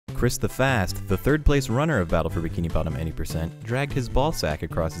Chris the Fast, the third place runner of Battle for Bikini Bottom Any %, dragged his ball sack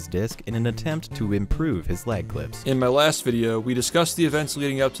across his disc in an attempt to improve his lag clips. In my last video, we discussed the events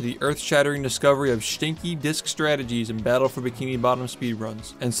leading up to the earth-shattering discovery of stinky disc strategies in Battle for Bikini Bottom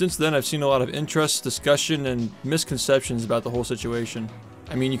speedruns, and since then I've seen a lot of interest, discussion, and misconceptions about the whole situation.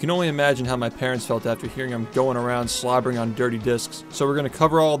 I mean, you can only imagine how my parents felt after hearing I'm going around slobbering on dirty discs. So we're going to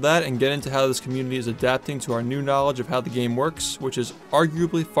cover all that and get into how this community is adapting to our new knowledge of how the game works, which is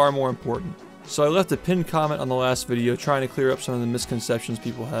arguably far more important. So I left a pinned comment on the last video trying to clear up some of the misconceptions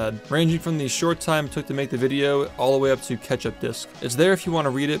people had, ranging from the short time it took to make the video all the way up to catch-up disc. It's there if you want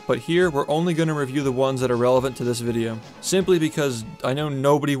to read it, but here we're only going to review the ones that are relevant to this video, simply because I know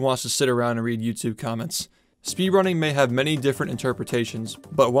nobody wants to sit around and read YouTube comments. Speedrunning may have many different interpretations,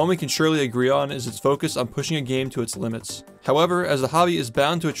 but one we can surely agree on is its focus on pushing a game to its limits. However, as the hobby is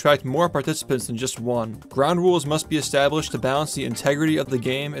bound to attract more participants than just one, ground rules must be established to balance the integrity of the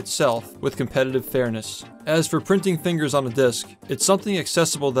game itself with competitive fairness. As for printing fingers on a disc, it's something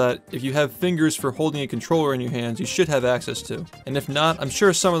accessible that, if you have fingers for holding a controller in your hands, you should have access to. And if not, I'm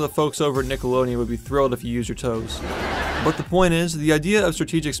sure some of the folks over at Nickelodeon would be thrilled if you use your toes. But the point is, the idea of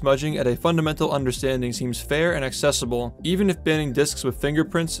strategic smudging at a fundamental understanding seems fair and accessible, even if banning discs with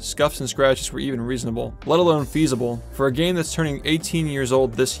fingerprints, scuffs, and scratches were even reasonable, let alone feasible, for a game that's turning 18 years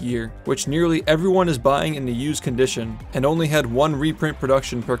old this year, which nearly everyone is buying in the used condition, and only had one reprint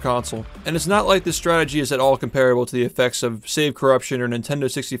production per console. And it's not like this strategy is at all comparable to the effects of save corruption or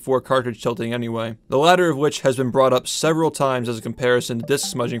Nintendo 64 cartridge tilting anyway, the latter of which has been brought up several times as a comparison to disc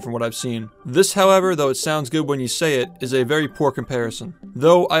smudging from what I've seen. This, however, though it sounds good when you say it, is a very poor comparison.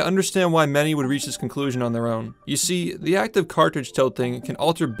 Though I understand why many would reach this conclusion on their own. You see, the act of cartridge tilting can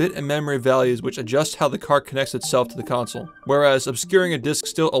alter bit and memory values which adjust how the cart connects itself to the console, whereas obscuring a disc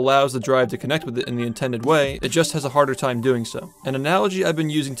still allows the drive to connect with it in the intended way, it just has a harder time doing so. An analogy I've been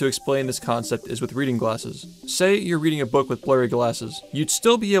using to explain this concept is with reading glasses. Say you're reading a book with blurry glasses. You'd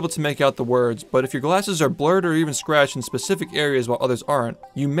still be able to make out the words, but if your glasses are blurred or even scratched in specific areas while others aren't,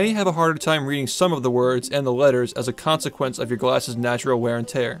 you may have a harder time reading some of the words and the letters as a consequence of your glasses' natural wear and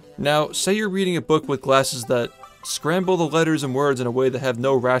tear. Now, say you're reading a book with glasses that scramble the letters and words in a way that have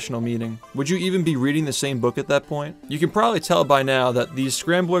no rational meaning. Would you even be reading the same book at that point? You can probably tell by now that these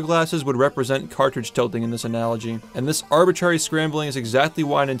scrambler glasses would represent cartridge tilting in this analogy, and this arbitrary scrambling is exactly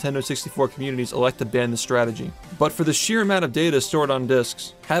why Nintendo 64 communities elect to ban this strategy. But for the sheer amount of data stored on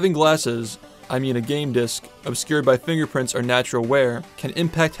discs, having glasses, I mean a game disc, obscured by fingerprints or natural wear, can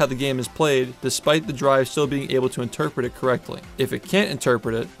impact how the game is played, despite the drive still being able to interpret it correctly. If it can't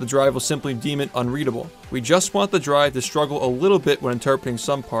interpret it, the drive will simply deem it unreadable. We just want the drive to struggle a little bit when interpreting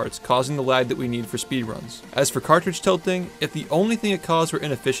some parts, causing the lag that we need for speedruns. As for cartridge tilting, if the only thing it caused were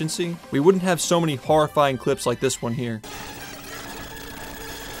inefficiency, we wouldn't have so many horrifying clips like this one here.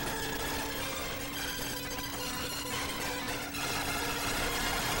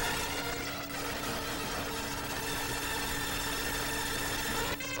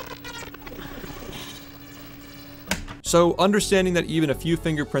 So, understanding that even a few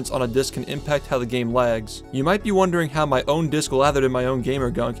fingerprints on a disc can impact how the game lags, you might be wondering how my own disc lathered in my own gamer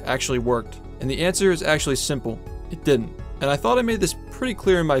gunk actually worked. And the answer is actually simple. It didn't. And I thought I made this pretty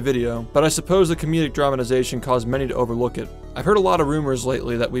clear in my video, but I suppose the comedic dramatization caused many to overlook it. I've heard a lot of rumors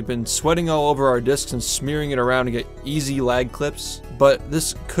lately that we've been sweating all over our discs and smearing it around to get easy lag clips, but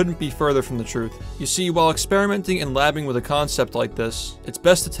this couldn't be further from the truth. You see, while experimenting and labbing with a concept like this, it's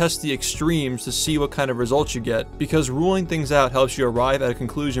best to test the extremes to see what kind of results you get, because ruling things out helps you arrive at a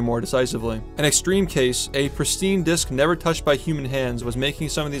conclusion more decisively. An extreme case, a pristine disc never touched by human hands, was making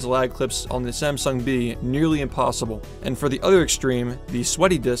some of these lag clips on the Samsung B nearly impossible. And for the other extreme, the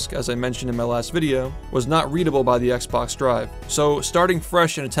sweaty disc, as I mentioned in my last video, was not readable by the Xbox drive. So starting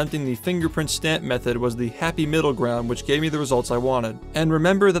fresh and attempting the fingerprint stamp method was the happy middle ground which gave me the results I wanted. And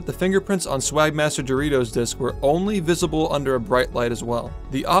remember that the fingerprints on Swagmaster Doritos disc were only visible under a bright light as well.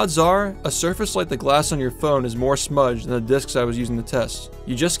 The odds are, a surface like the glass on your phone is more smudged than the discs I was using to test.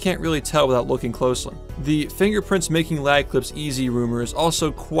 You just can't really tell without looking closely. The fingerprints making lag clips easy rumor is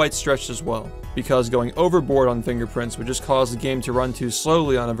also quite stretched as well, because going overboard on fingerprints would just cause the game to run too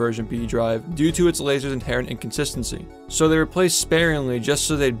slowly on a version B drive due to its laser's inherent inconsistency. So they replaced sparingly just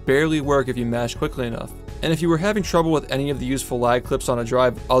so they'd barely work if you mash quickly enough. And if you were having trouble with any of the useful lag clips on a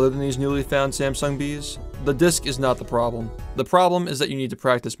drive other than these newly found Samsung Bs, the disc is not the problem. The problem is that you need to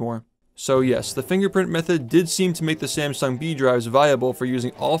practice more. So yes, the fingerprint method did seem to make the Samsung B drives viable for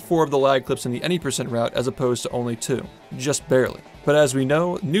using all 4 of the lag clips in the any % route as opposed to only 2. Just barely. But as we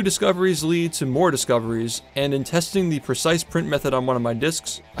know, new discoveries lead to more discoveries, and in testing the precise print method on one of my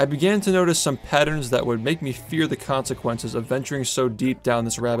discs, I began to notice some patterns that would make me fear the consequences of venturing so deep down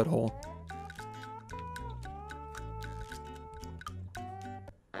this rabbit hole.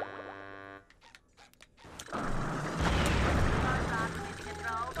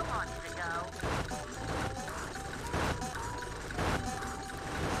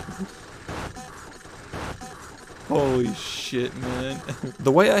 Holy shit, man.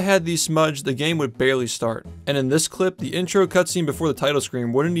 The way I had these smudged, the game would barely start. And in this clip, the intro cutscene before the title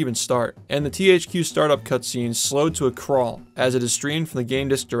screen wouldn't even start. And the THQ startup cutscene slowed to a crawl, as it is streamed from the game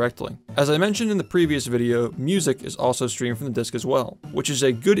disc directly. As I mentioned in the previous video, music is also streamed from the disc as well, which is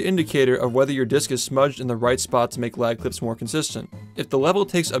a good indicator of whether your disc is smudged in the right spot to make lag clips more consistent. If the level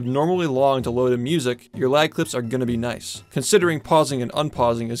takes abnormally long to load in music, your lag clips are gonna be nice, considering pausing and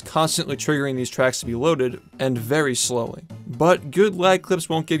unpausing is constantly triggering these tracks to be loaded, and very slowly. But good lag clips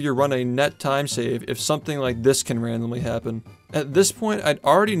won't give your run a net time save if something like this can randomly happen. At this point, I'd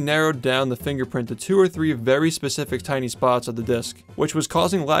already narrowed down the fingerprint to 2 or 3 very specific tiny spots of the disc, which was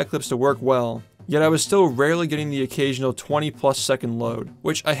causing lag clips to work well, yet I was still rarely getting the occasional 20+ second load,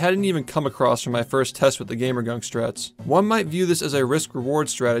 which I hadn't even come across from my first test with the Gunk strats. One might view this as a risk-reward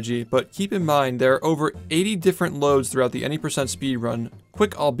strategy, but keep in mind there are over 80 different loads throughout the any % speedrun,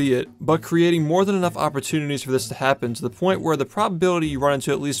 quick albeit, but creating more than enough opportunities for this to happen to the point where the probability you run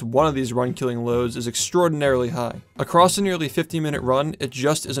into at least one of these run-killing loads is extraordinarily high. Across a nearly 50-minute run, it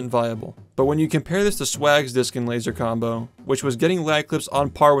just isn't viable. But when you compare this to Swag's disc and laser combo, which was getting lag clips on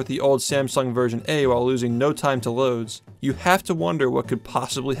par with the old Samsung version A while losing no time to loads, you have to wonder what could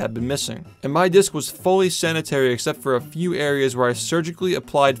possibly have been missing. And my disc was fully sanitary except for a few areas where I surgically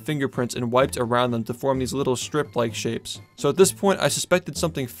applied fingerprints and wiped around them to form these little strip-like shapes. So at this point I suspected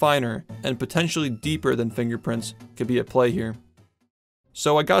something finer, and potentially deeper than fingerprints, could be at play here.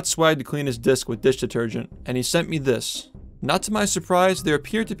 So I got Swag to clean his disc with dish detergent, and he sent me this. Not to my surprise, there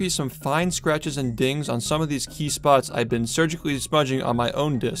appeared to be some fine scratches and dings on some of these key spots I'd been surgically smudging on my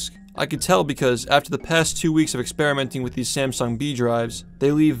own disc. I could tell because after the past 2 weeks of experimenting with these Samsung B drives,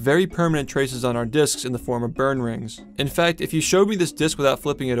 they leave very permanent traces on our discs in the form of burn rings. In fact, if you showed me this disc without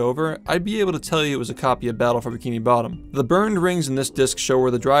flipping it over, I'd be able to tell you it was a copy of Battle for Bikini Bottom. The burned rings in this disc show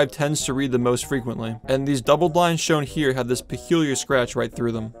where the drive tends to read the most frequently, and these doubled lines shown here have this peculiar scratch right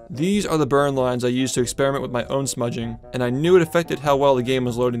through them. These are the burn lines I used to experiment with my own smudging, and I knew it affected how well the game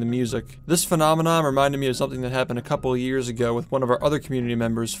was loading the music. This phenomenon reminded me of something that happened a couple of years ago with one of our other community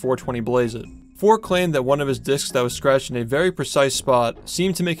members, 420 Blaze It. 4 claimed that one of his discs that was scratched in a very precise spot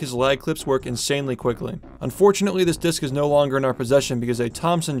seemed to make his lag clips work insanely quickly. Unfortunately, this disc is no longer in our possession because a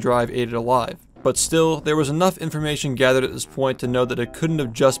Thomson drive ate it alive. But still, there was enough information gathered at this point to know that it couldn't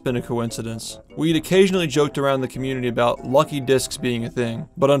have just been a coincidence. We'd occasionally joked around the community about lucky discs being a thing,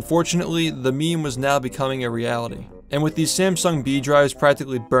 but unfortunately, the meme was now becoming a reality. And with these Samsung B drives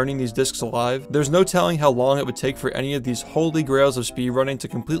practically burning these discs alive, there's no telling how long it would take for any of these holy grails of speedrunning to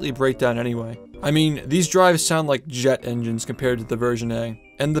completely break down anyway. I mean, these drives sound like jet engines compared to the version A.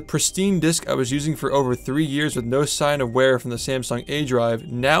 And the pristine disc I was using for over 3 years with no sign of wear from the Samsung A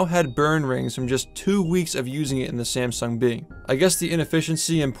drive now had burn rings from just 2 weeks of using it in the Samsung B. I guess the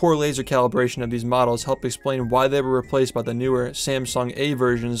inefficiency and poor laser calibration of these models help explain why they were replaced by the newer Samsung A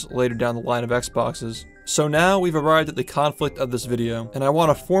versions later down the line of Xboxes. So now we've arrived at the conflict of this video, and I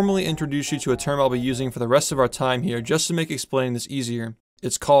want to formally introduce you to a term I'll be using for the rest of our time here just to make explaining this easier.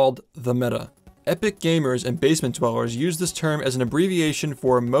 It's called the meta. Epic gamers and basement dwellers use this term as an abbreviation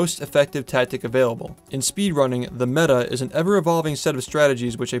for most effective tactic available. In speedrunning, the meta is an ever-evolving set of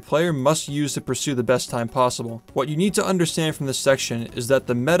strategies which a player must use to pursue the best time possible. What you need to understand from this section is that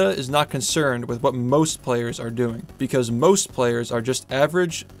the meta is not concerned with what most players are doing, because most players are just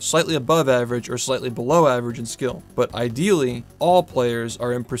average, slightly above average, or slightly below average in skill. But ideally, all players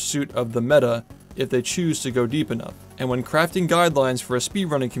are in pursuit of the meta if they choose to go deep enough. And when crafting guidelines for a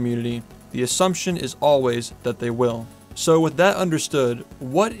speedrunning community, the assumption is always that they will. So with that understood,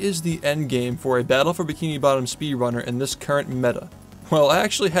 what is the end game for a Battle for Bikini Bottom speedrunner in this current meta? Well, I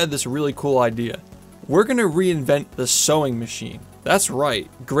actually had this really cool idea. We're gonna reinvent the sewing machine. That's right,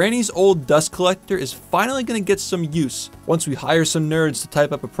 Granny's old dust collector is finally gonna get some use once we hire some nerds to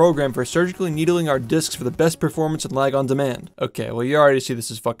type up a program for surgically needling our discs for the best performance and lag on demand. Okay, well you already see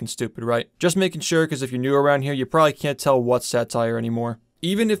this is fucking stupid, right? Just making sure, because if you're new around here, you probably can't tell what's satire anymore.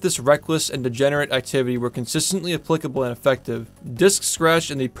 Even if this reckless and degenerate activity were consistently applicable and effective, discs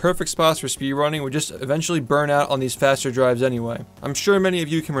scratched in the perfect spots for speedrunning would just eventually burn out on these faster drives anyway. I'm sure many of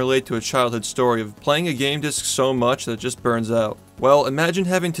you can relate to a childhood story of playing a game disc so much that it just burns out. Well, imagine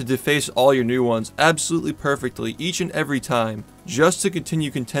having to deface all your new ones absolutely perfectly each and every time, just to continue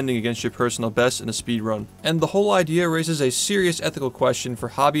contending against your personal best in a speedrun. And the whole idea raises a serious ethical question for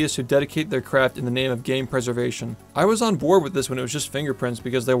hobbyists who dedicate their craft in the name of game preservation. I was on board with this when it was just fingerprints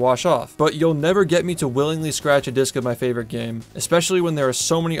because they wash off, but you'll never get me to willingly scratch a disc of my favorite game, especially when there are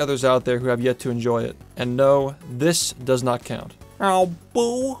so many others out there who have yet to enjoy it. And no, this does not count. Oh,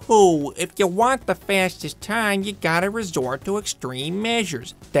 boo-hoo. If you want the fastest time, you gotta resort to extreme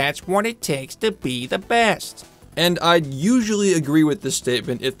measures. That's what it takes to be the best. And I'd usually agree with this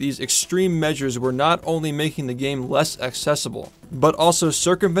statement if these extreme measures were not only making the game less accessible, but also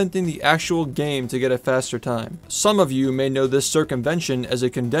circumventing the actual game to get a faster time. Some of you may know this circumvention as a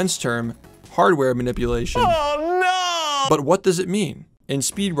condensed term, hardware manipulation. Oh no! But what does it mean? In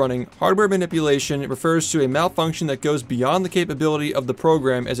speedrunning, hardware manipulation refers to a malfunction that goes beyond the capability of the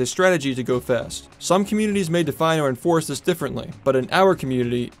program as a strategy to go fast. Some communities may define or enforce this differently, but in our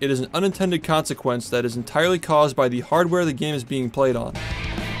community, it is an unintended consequence that is entirely caused by the hardware the game is being played on.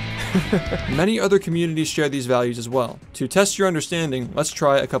 Many other communities share these values as well. To test your understanding, let's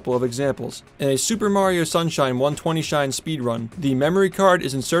try a couple of examples. In a Super Mario Sunshine 120 Shine speedrun, the memory card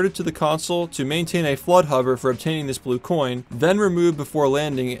is inserted to the console to maintain a flood hover for obtaining this blue coin, then removed before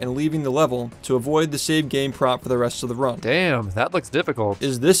landing and leaving the level to avoid the save game prompt for the rest of the run. Damn, that looks difficult.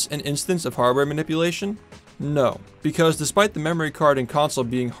 Is this an instance of hardware manipulation? No, because despite the memory card and console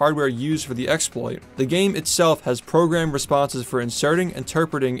being hardware used for the exploit, the game itself has programmed responses for inserting,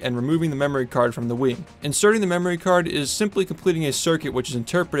 interpreting, and removing the memory card from the Wii. Inserting the memory card is simply completing a circuit which is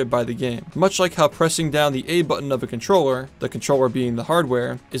interpreted by the game, much like how pressing down the A button of a controller, the controller being the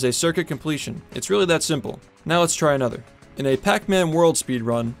hardware, is a circuit completion. It's really that simple. Now let's try another. In a Pac-Man World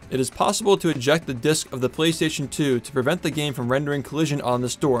speedrun, it is possible to eject the disc of the PlayStation 2 to prevent the game from rendering collision on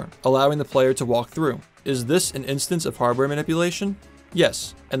this door, allowing the player to walk through. Is this an instance of hardware manipulation?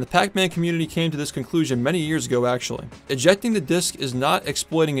 Yes, and the Pac-Man community came to this conclusion many years ago actually. Ejecting the disc is not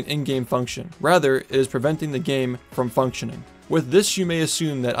exploiting an in-game function, rather it is preventing the game from functioning. With this, you may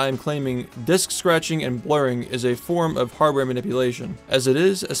assume that I am claiming disc scratching and blurring is a form of hardware manipulation, as it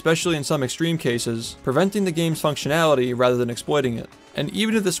is, especially in some extreme cases, preventing the game's functionality rather than exploiting it. And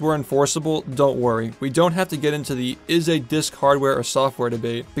even if this were enforceable, don't worry, we don't have to get into the is a disc hardware or software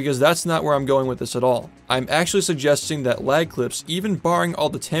debate, because that's not where I'm going with this at all. I'm actually suggesting that lag clips, even barring all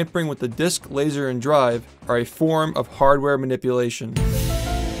the tampering with the disc, laser, and drive, are a form of hardware manipulation.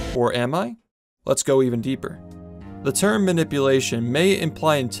 Or am I? Let's go even deeper. The term manipulation may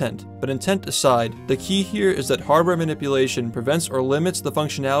imply intent, but intent aside, the key here is that hardware manipulation prevents or limits the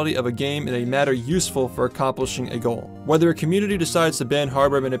functionality of a game in a manner useful for accomplishing a goal. Whether a community decides to ban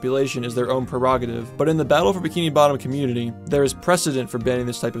hardware manipulation is their own prerogative, but in the Battle for Bikini Bottom community, there is precedent for banning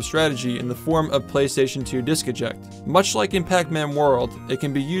this type of strategy in the form of PlayStation 2 disc eject. Much like in Pac-Man World, it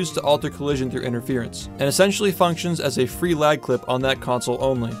can be used to alter collision through interference, and essentially functions as a free lag clip on that console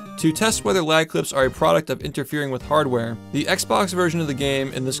only. To test whether lag clips are a product of interfering with hardware, the Xbox version of the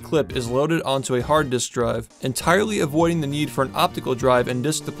game in this clip is loaded onto a hard disk drive, entirely avoiding the need for an optical drive and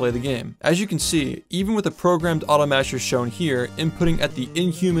disk to play the game. As you can see, even with the programmed automasher shown here, inputting at the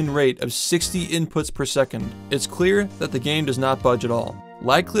inhuman rate of 60 inputs per second, it's clear that the game does not budge at all.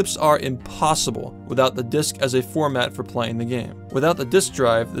 Lag clips are impossible without the disk as a format for playing the game. Without the disk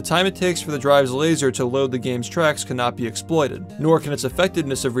drive, the time it takes for the drive's laser to load the game's tracks cannot be exploited, nor can its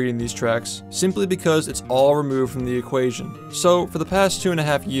effectiveness of reading these tracks, simply because it's all removed from the equation. So, for the past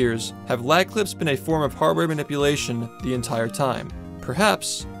 2.5 years, have lag clips been a form of hardware manipulation the entire time?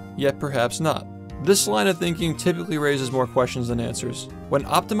 Perhaps, yet perhaps not. This line of thinking typically raises more questions than answers. When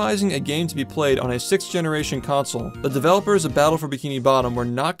optimizing a game to be played on a 6th generation console, the developers of Battle for Bikini Bottom were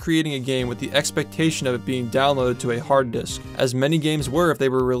not creating a game with the expectation of it being downloaded to a hard disk, as many games were if they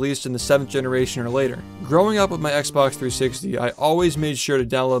were released in the 7th generation or later. Growing up with my Xbox 360, I always made sure to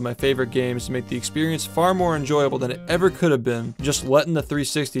download my favorite games to make the experience far more enjoyable than it ever could have been, just letting the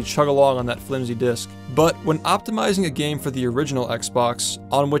 360 chug along on that flimsy disc. But when optimizing a game for the original Xbox,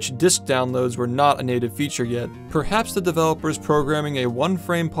 on which disc downloads were not a native feature yet, perhaps the developers programming a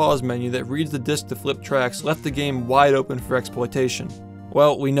one-frame pause menu that reads the disc to flip tracks left the game wide open for exploitation.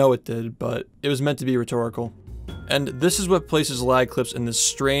 Well, we know it did, but it was meant to be rhetorical. And this is what places lag clips in this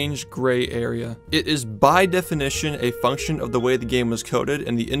strange gray area. It is by definition a function of the way the game was coded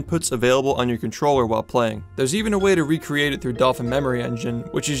and the inputs available on your controller while playing. There's even a way to recreate it through Dolphin Memory Engine,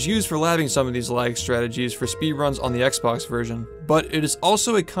 which is used for labbing some of these lag strategies for speedruns on the Xbox version. But it is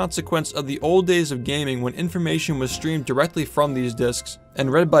also a consequence of the old days of gaming when information was streamed directly from these discs and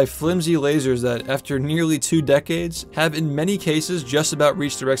read by flimsy lasers that, after nearly 2 decades, have in many cases just about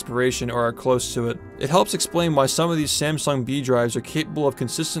reached their expiration or are close to it. It helps explain why some of these Samsung B drives are capable of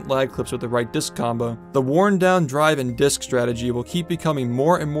consistent lag clips with the right disc combo. The worn down drive and disc strategy will keep becoming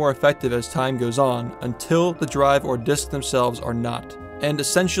more and more effective as time goes on, until the drive or disc themselves are not. And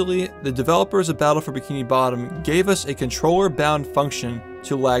essentially, the developers of Battle for Bikini Bottom gave us a controller-bound function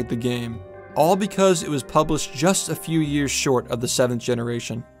to lag the game. All because it was published just a few years short of the 7th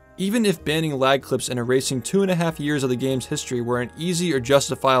generation. Even if banning lag clips and erasing 2.5 years of the game's history were an easy or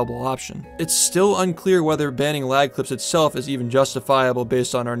justifiable option, it's still unclear whether banning lag clips itself is even justifiable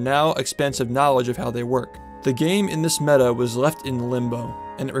based on our now expansive knowledge of how they work. The game in this meta was left in limbo,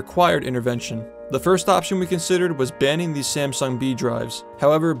 and it required intervention. The first option we considered was banning these Samsung B drives.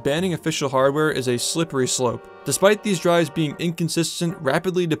 However, banning official hardware is a slippery slope. Despite these drives being inconsistent,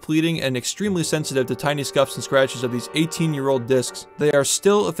 rapidly depleting, and extremely sensitive to tiny scuffs and scratches of these 18-year-old discs, they are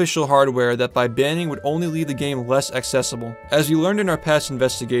still official hardware that by banning would only leave the game less accessible. As we learned in our past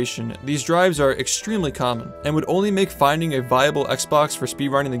investigation, these drives are extremely common, and would only make finding a viable Xbox for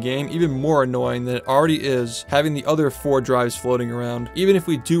speedrunning the game even more annoying than it already is having the other 4 drives floating around, even if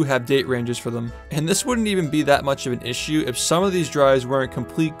we do have date ranges for them. And this wouldn't even be that much of an issue if some of these drives weren't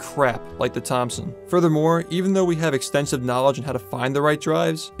complete crap like the Thompson. Furthermore, even though we have extensive knowledge on how to find the right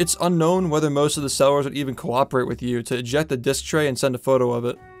drives, it's unknown whether most of the sellers would even cooperate with you to eject the disc tray and send a photo of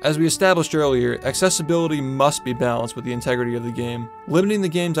it. As we established earlier, accessibility must be balanced with the integrity of the game. Limiting the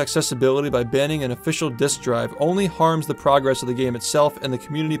game's accessibility by banning an official disc drive only harms the progress of the game itself and the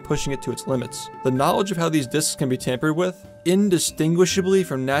community pushing it to its limits. The knowledge of how these discs can be tampered with, indistinguishably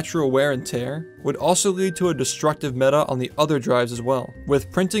from natural wear and tear, would also lead to a destructive meta on the other drives as well,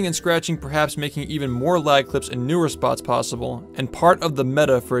 with printing and scratching perhaps making even more lag clips in newer spots possible, and part of the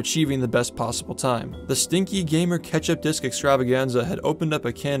meta for achieving the best possible time. The stinky gamer ketchup disc extravaganza had opened up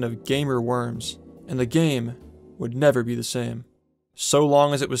a can of gamer worms, and the game would never be the same, so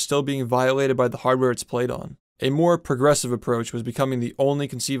long as it was still being violated by the hardware it's played on. A more progressive approach was becoming the only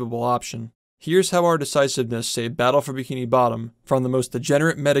conceivable option. Here's how our decisiveness saved Battle for Bikini Bottom from the most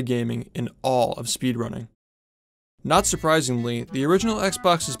degenerate metagaming in all of speedrunning. Not surprisingly, the original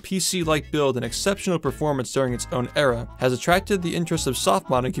Xbox's PC-like build and exceptional performance during its own era has attracted the interest of soft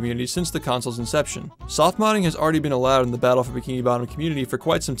modding community since the console's inception. Soft modding has already been allowed in the Battle for Bikini Bottom community for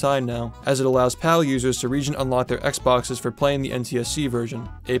quite some time now, as it allows PAL users to region unlock their Xboxes for playing the NTSC version,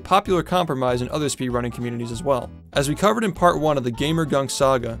 a popular compromise in other speedrunning communities as well. As we covered in part 1 of the Gamer Gunk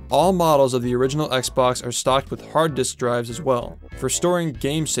saga, all models of the original Xbox are stocked with hard disk drives as well, for storing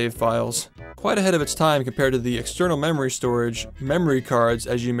game save files. Quite ahead of its time compared to the external memory storage, memory cards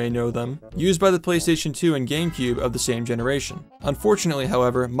as you may know them, used by the PlayStation 2 and GameCube of the same generation. Unfortunately,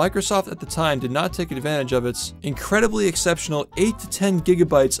 however, Microsoft at the time did not take advantage of its incredibly exceptional 8 to 10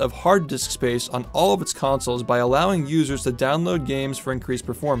 gigabytes of hard disk space on all of its consoles by allowing users to download games for increased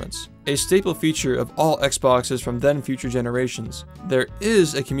performance, a staple feature of all Xboxes from then future generations. There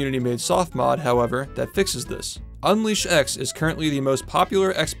is a community-made soft mod, however, that fixes this. Unleash X is currently the most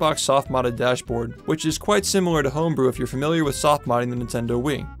popular Xbox soft-modded dashboard, which is quite similar to Homebrew if you're familiar with soft-modding the Nintendo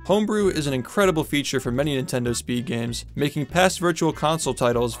Wii. Homebrew is an incredible feature for many Nintendo speed games, making past Virtual Console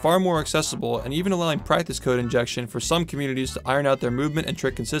titles far more accessible and even allowing practice code injection for some communities to iron out their movement and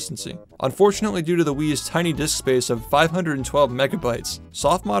trick consistency. Unfortunately, due to the Wii's tiny disk space of 512 megabytes,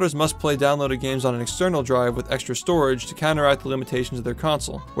 soft modders must play downloaded games on an external drive with extra storage to counteract the limitations of their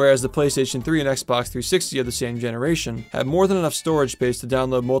console, whereas the PlayStation 3 and Xbox 360 of the same generation had more than enough storage space to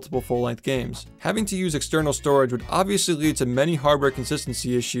download multiple full-length games. Having to use external storage would obviously lead to many hardware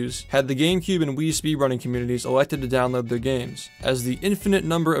consistency issues had the GameCube and Wii speedrunning communities elected to download their games, as the infinite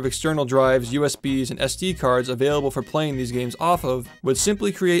number of external drives, USBs, and SD cards available for playing these games off of would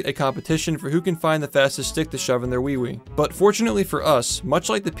simply create a competition for who can find the fastest stick to shove in their Wii. But fortunately for us, much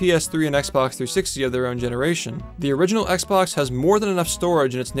like the PS3 and Xbox 360 of their own generation, the original Xbox has more than enough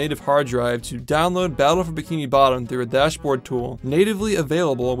storage in its native hard drive to download Battle for Bikini Bottom through a dashboard tool natively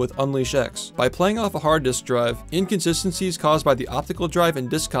available with Unleash X. By playing off a hard disk drive, inconsistencies caused by the optical drive and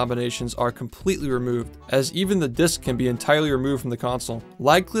disk combinations are completely removed, as even the disk can be entirely removed from the console.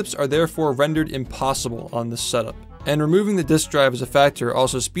 Lag clips are therefore rendered impossible on this setup. And removing the disk drive as a factor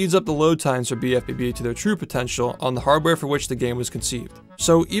also speeds up the load times for BfBB to their true potential on the hardware for which the game was conceived.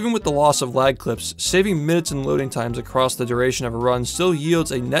 So even with the loss of lag clips, saving minutes in loading times across the duration of a run still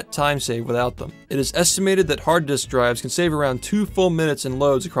yields a net time save without them. It is estimated that hard disk drives can save around 2 full minutes in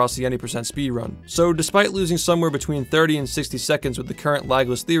loads across the 90% speedrun. So despite losing somewhere between 30 and 60 seconds with the current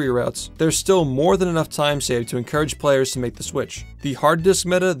lagless theory routes, there's still more than enough time saved to encourage players to make the switch. The hard disk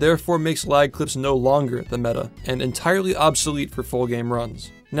meta therefore makes lag clips no longer the meta, and entirely obsolete for full game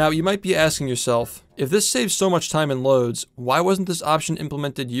runs. Now, you might be asking yourself, if this saves so much time in loads, why wasn't this option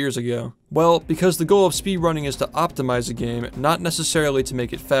implemented years ago? Well, because the goal of speedrunning is to optimize a game, not necessarily to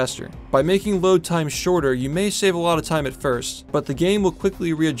make it faster. By making load times shorter, you may save a lot of time at first, but the game will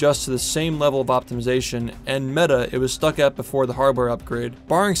quickly readjust to the same level of optimization and meta it was stuck at before the hardware upgrade,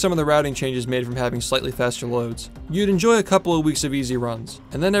 barring some of the routing changes made from having slightly faster loads. You'd enjoy a couple of weeks of easy runs,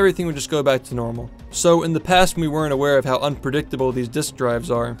 and then everything would just go back to normal. So in the past, when we weren't aware of how unpredictable these disk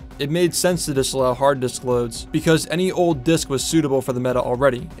drives are, it made sense to disallow hard disk loads, because any old disk was suitable for the meta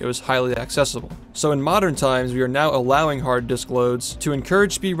already. It was highly accessible. So in modern times, we are now allowing hard disk loads to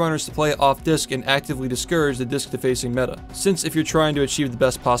encourage speedrunners to play off disk and actively discourage the disk defacing meta, since if you're trying to achieve the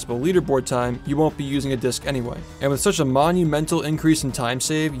best possible leaderboard time, you won't be using a disk anyway. And with such a monumental increase in time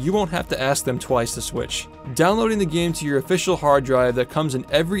save, you won't have to ask them twice to switch. Downloading the game to your official hard drive that comes in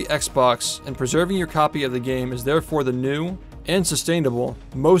every Xbox and preserving your copy of the game is therefore the new and sustainable,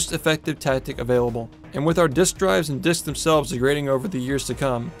 most effective tactic available. And with our disk drives and disks themselves degrading over the years to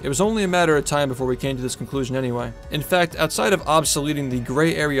come, it was only a matter of time before we came to this conclusion anyway. In fact, outside of obsoleting the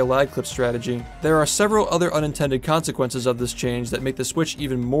gray area lag clip strategy, there are several other unintended consequences of this change that make the Switch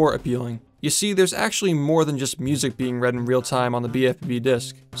even more appealing. You see, there's actually more than just music being read in real time on the BfBB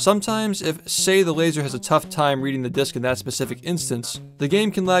disc. Sometimes, if, say, the laser has a tough time reading the disc in that specific instance, the game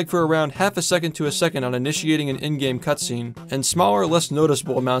can lag for around half a second to a second on initiating an in-game cutscene, and smaller, less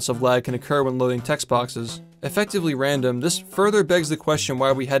noticeable amounts of lag can occur when loading text boxes. Effectively random, this further begs the question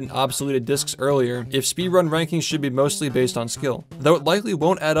why we hadn't obsoleted discs earlier if speedrun rankings should be mostly based on skill. Though it likely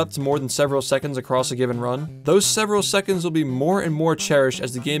won't add up to more than several seconds across a given run, those several seconds will be more and more cherished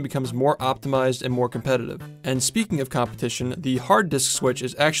as the game becomes more optimized and more competitive. And speaking of competition, the hard disk switch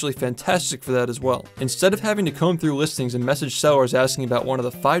is actually fantastic for that as well. Instead of having to comb through listings and message sellers asking about one of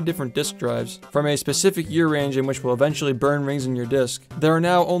the 5 different disk drives from a specific year range in which will eventually burn rings in your disk, there are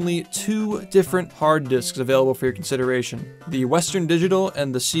now only 2 different hard disks available for your consideration, the Western Digital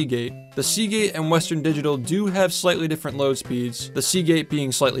and the Seagate. The Seagate and Western Digital do have slightly different load speeds, the Seagate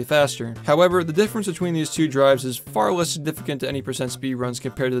being slightly faster. However, the difference between these 2 drives is far less significant to any percent speedruns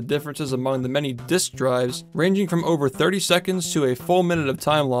compared to the differences among the many disk drives, ranging from over 30 seconds to a full minute of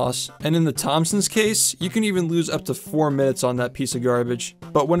time loss, and in the Thompson's case, you can even lose up to 4 minutes on that piece of garbage.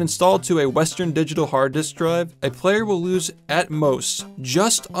 But when installed to a Western Digital hard disk drive, a player will lose at most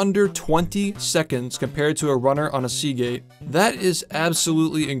just under 20 seconds compared to a runner on a Seagate. That is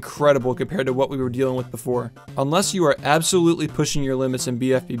absolutely incredible compared to what we were dealing with before. Unless you are absolutely pushing your limits in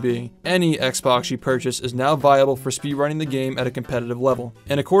BfBB, any Xbox you purchase is now viable for speedrunning the game at a competitive level.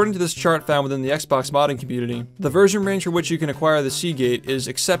 And according to this chart found within the Xbox modding community, the version range for which you can acquire the Seagate is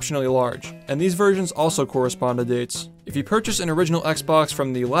exceptionally large, and these versions also correspond to dates. If you purchase an original Xbox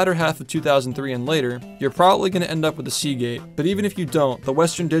from the latter half of 2003 and later, you're probably going to end up with the Seagate, but even if you don't, the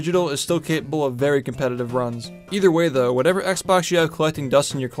Western Digital is still capable of very competitive runs. Either way though, whatever Xbox you have collecting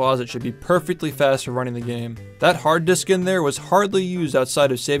dust in your closet should be perfectly fast for running the game. That hard disk in there was hardly used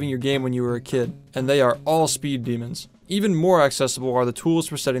outside of saving your game when you were a kid, and they are all speed demons. Even more accessible are the tools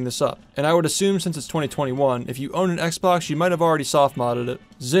for setting this up, and I would assume since it's 2021, if you own an Xbox, you might have already soft-modded it.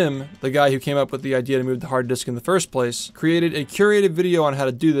 Zim, the guy who came up with the idea to move the hard disk in the first place, created a curated video on how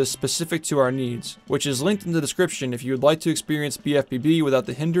to do this specific to our needs, which is linked in the description if you would like to experience BfBB without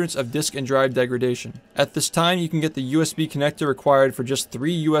the hindrance of disk and drive degradation. At this time, you can get the USB connector required for just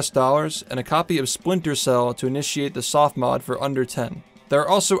 $3 US and a copy of Splinter Cell to initiate the soft mod for under 10. There are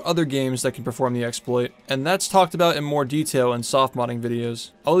also other games that can perform the exploit, and that's talked about in more detail in soft modding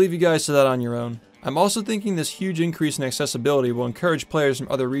videos. I'll leave you guys to that on your own. I'm also thinking this huge increase in accessibility will encourage players from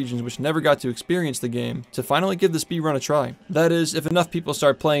other regions which never got to experience the game to finally give the speedrun a try. That is, if enough people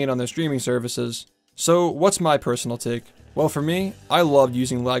start playing it on their streaming services. So, what's my personal take? Well, for me, I loved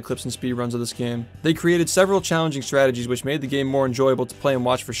using lag clips and speedruns of this game. They created several challenging strategies which made the game more enjoyable to play and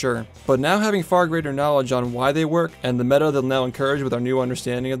watch for sure. But now having far greater knowledge on why they work, and the meta they'll now encourage with our new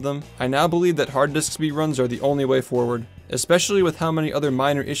understanding of them, I now believe that hard disk speedruns are the only way forward. Especially with how many other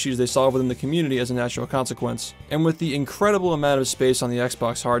minor issues they solve within the community as a natural consequence. And with the incredible amount of space on the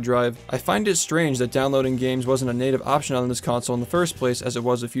Xbox hard drive, I find it strange that downloading games wasn't a native option on this console in the first place as it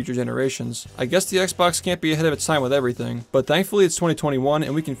was with future generations. I guess the Xbox can't be ahead of its time with everything, but thankfully it's 2021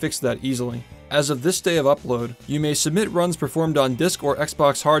 and we can fix that easily. As of this day of upload, you may submit runs performed on disk or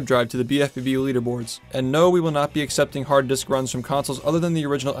Xbox hard drive to the BfBB leaderboards, and no, we will not be accepting hard disk runs from consoles other than the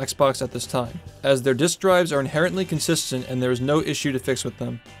original Xbox at this time, as their disk drives are inherently consistent and there is no issue to fix with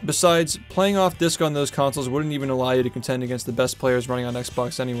them. Besides, playing off disk on those consoles wouldn't even allow you to contend against the best players running on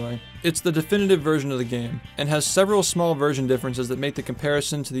Xbox anyway. It's the definitive version of the game, and has several small version differences that make the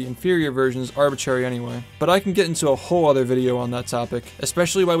comparison to the inferior versions arbitrary anyway. But I can get into a whole other video on that topic,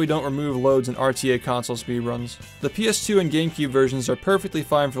 especially why we don't remove loads in RTA console speedruns. The PS2 and GameCube versions are perfectly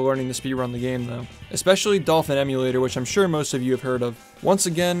fine for learning to speedrun the game though, especially Dolphin Emulator, which I'm sure most of you have heard of. Once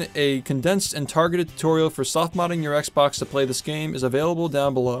again, a condensed and targeted tutorial for soft modding your Xbox to play this game is available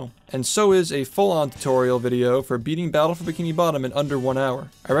down below, and so is a full-on tutorial video for beating Battle for Bikini Bottom in under 1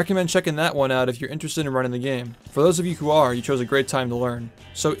 hour. I recommend checking that one out if you're interested in running the game. For those of you who are, you chose a great time to learn.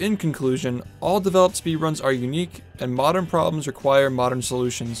 So in conclusion, all developed speedruns are unique, and modern problems require modern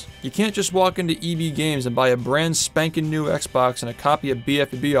solutions. You can't just walk into EB Games and buy a brand spanking new Xbox and a copy of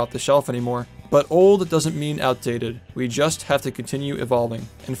BfBB off the shelf anymore. But old doesn't mean outdated. We just have to continue evolving.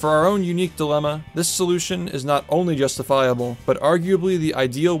 And for our own unique dilemma, this solution is not only justifiable, but arguably the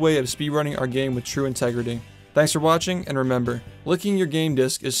ideal way of speedrunning our game with true integrity. Thanks for watching, and remember, licking your game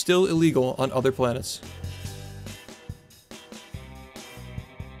disc is still illegal on other planets.